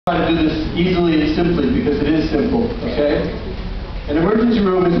Try to do this easily and simply because it is simple, okay? An emergency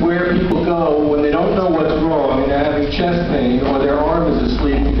room is where people go when they don't know what's wrong and they're having chest pain, or their arm is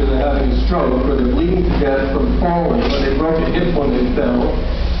asleep because they're having a stroke, or they're bleeding to death from falling, or they broke a hip when they fell,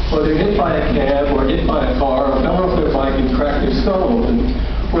 or they're hit by a cab, or hit by a car, or fell off their bike and cracked their skull open,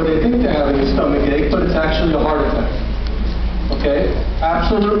 or they think they're having a stomach ache, but it's actually a heart attack. Okay?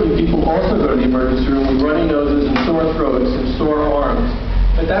 Absolutely, people also go to the emergency room with runny noses and sore throats and sore arms.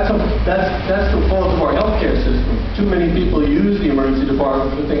 But that's the fault of our healthcare system. Too many people use the emergency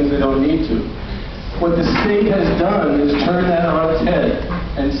department for things they don't need to. What the state has done is turn that on its head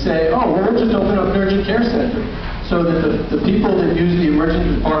and say, oh, well, we'll just open up an urgent care center so that the people that use the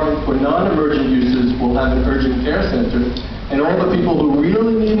emergency department for non-emergent uses will have an urgent care center, and all the people who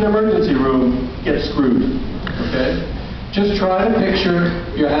really need an emergency room get screwed. Okay? Just try to picture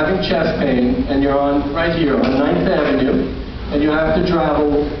you're having chest pain and you're on right here on 9th Avenue, and you have to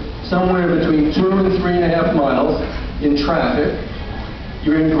travel somewhere between 2 and 3.5 miles in traffic.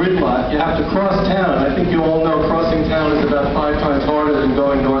 You're in gridlock. You have to cross town. I think you all know crossing town is about 5 times harder than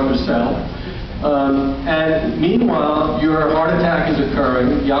going north or south. And meanwhile, your heart attack is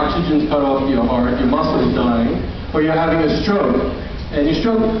occurring, the oxygen's cut off your heart, your muscle's dying, or you're having a stroke. And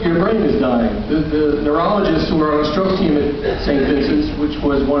your brain is dying. The neurologists who were on a stroke team at St. Vincent's, which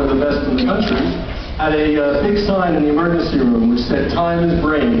was one of the best in the country, had a big sign in the emergency room which said, "Time is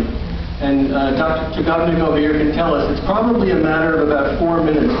brain." And Dr. Kaufman over here can tell us it's probably a matter of about 4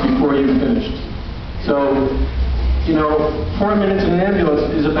 minutes before you've finished. So, 4 minutes in an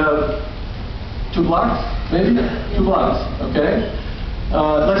ambulance is about 2 blocks, maybe? 2 blocks, okay?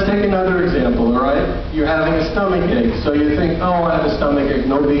 Let's take another example, all right? You're having a stomach ache, so you think, oh, I have a stomach ache,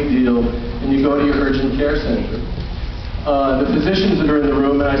 no big deal, and you go to your urgent care center. The physicians that are in the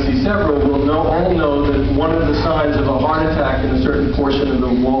room, and I see several, will all know that one of the signs of a heart attack in a certain portion of the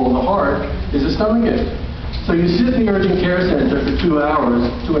wall of the heart is a stomach ache. So you sit in the urgent care center for 2 hours,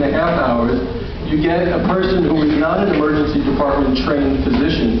 2.5 hours, you get a person who is not an emergency department trained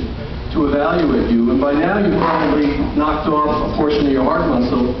physician to evaluate you, and by now you've probably knocked off a portion of your heart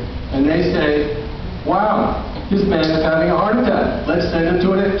muscle, and they say, wow, this man is having a heart attack. Let's send him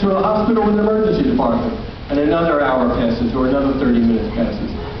to a hospital with an emergency department. And another hour passes, or another 30 minutes passes.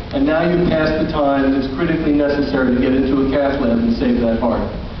 And now you've passed the time that's critically necessary to get into a cath lab and save that heart.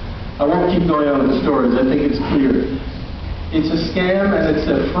 I won't keep going on with the stories. I think it's clear. It's a scam and it's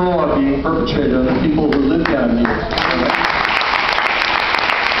a fraud being perpetrated on the people who live down here.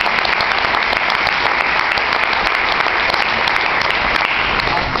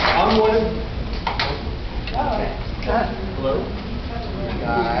 I'm one of... Hello?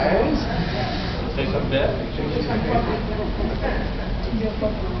 Guys? Say something bad?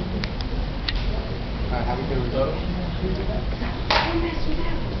 Have a good result.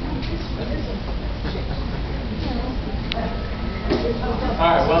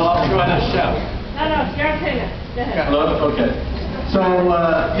 Alright, well, I'll try to shout. No, your opinion. Go ahead. Hello? Okay. So,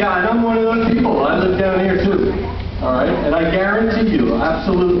 yeah, and I'm one of those people. I live down here too. Alright? And I guarantee you,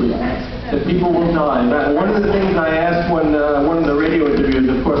 absolutely, that people will die. Now, one of the things I asked when one of the radio interviews,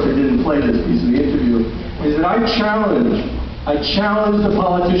 of course I didn't play this piece of the interview, is that I challenge the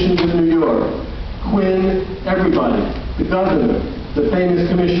politicians of New York, Quinn, everybody, the governor, the famous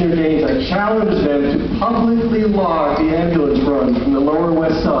Commissioner Gaines, I challenge them to publicly log the ambulance runs from the Lower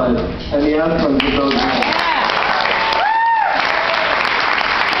West Side and the outcomes of those runs.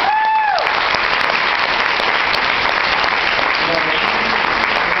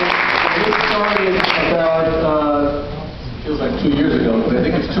 Feels like 2 years ago, but I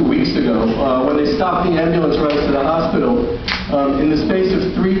think it's 2 weeks ago, when they stopped the ambulance runs to the hospital. In the space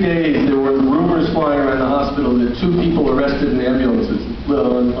of 3 days, there were rumors flying around the hospital that 2 people arrested in ambulances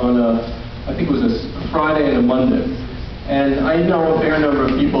on I think it was a Friday and a Monday. And I know a fair number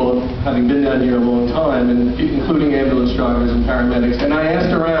of people, having been down here a long time, and including ambulance drivers and paramedics, and I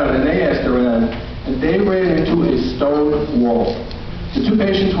asked around, and they asked around, and they ran into a stone wall. The 2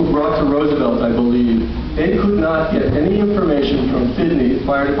 patients were brought to Roosevelt, I believe. They could not get any information from FIDNY, the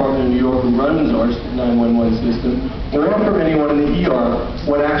Fire Department of New York, who runs our 911 system, or from anyone in the ER,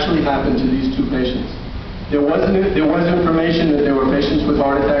 what actually happened to these 2 patients. There was information that there were patients with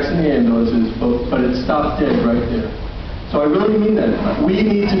heart attacks in the ambulances, but it stopped dead right there. So I really mean that. We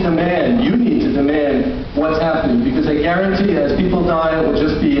need to demand, you need to demand what's happening, because I guarantee as people die, it will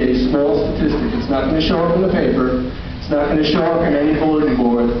just be a small statistic. It's not going to show up in the paper. It's not going to show up in any bulletin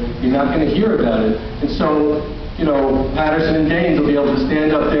board. You're not going to hear about it. And so, Patterson and Gaines will be able to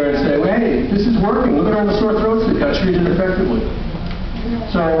stand up there and say, well, hey, this is working. Look at all the sore throats that got treated effectively.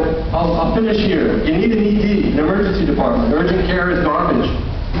 So I'll finish here. You need an ED, an emergency department. Urgent care is garbage.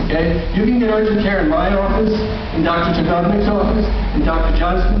 okay? You can get urgent care in my office, in Dr. Tchaikovnik's office, in Dr.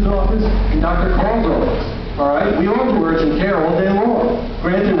 Johnston's office, in Dr. Carl's office, all right? We all do urgent care all day long.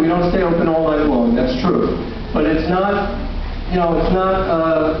 Granted, we don't stay open all night long, that's true. But it's not, it's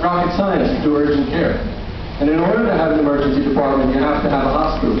not rocket science to do urgent care. And in order to have an emergency department, you have to have a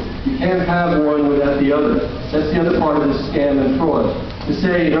hospital. You can't have one without the other. That's the other part of this scam and fraud. To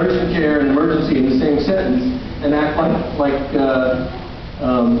say urgent care and emergency in the same sentence and act like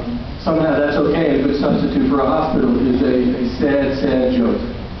somehow that's okay and a good substitute for a hospital is a sad, sad joke.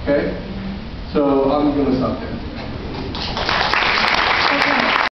 Okay? So I'm going to stop there.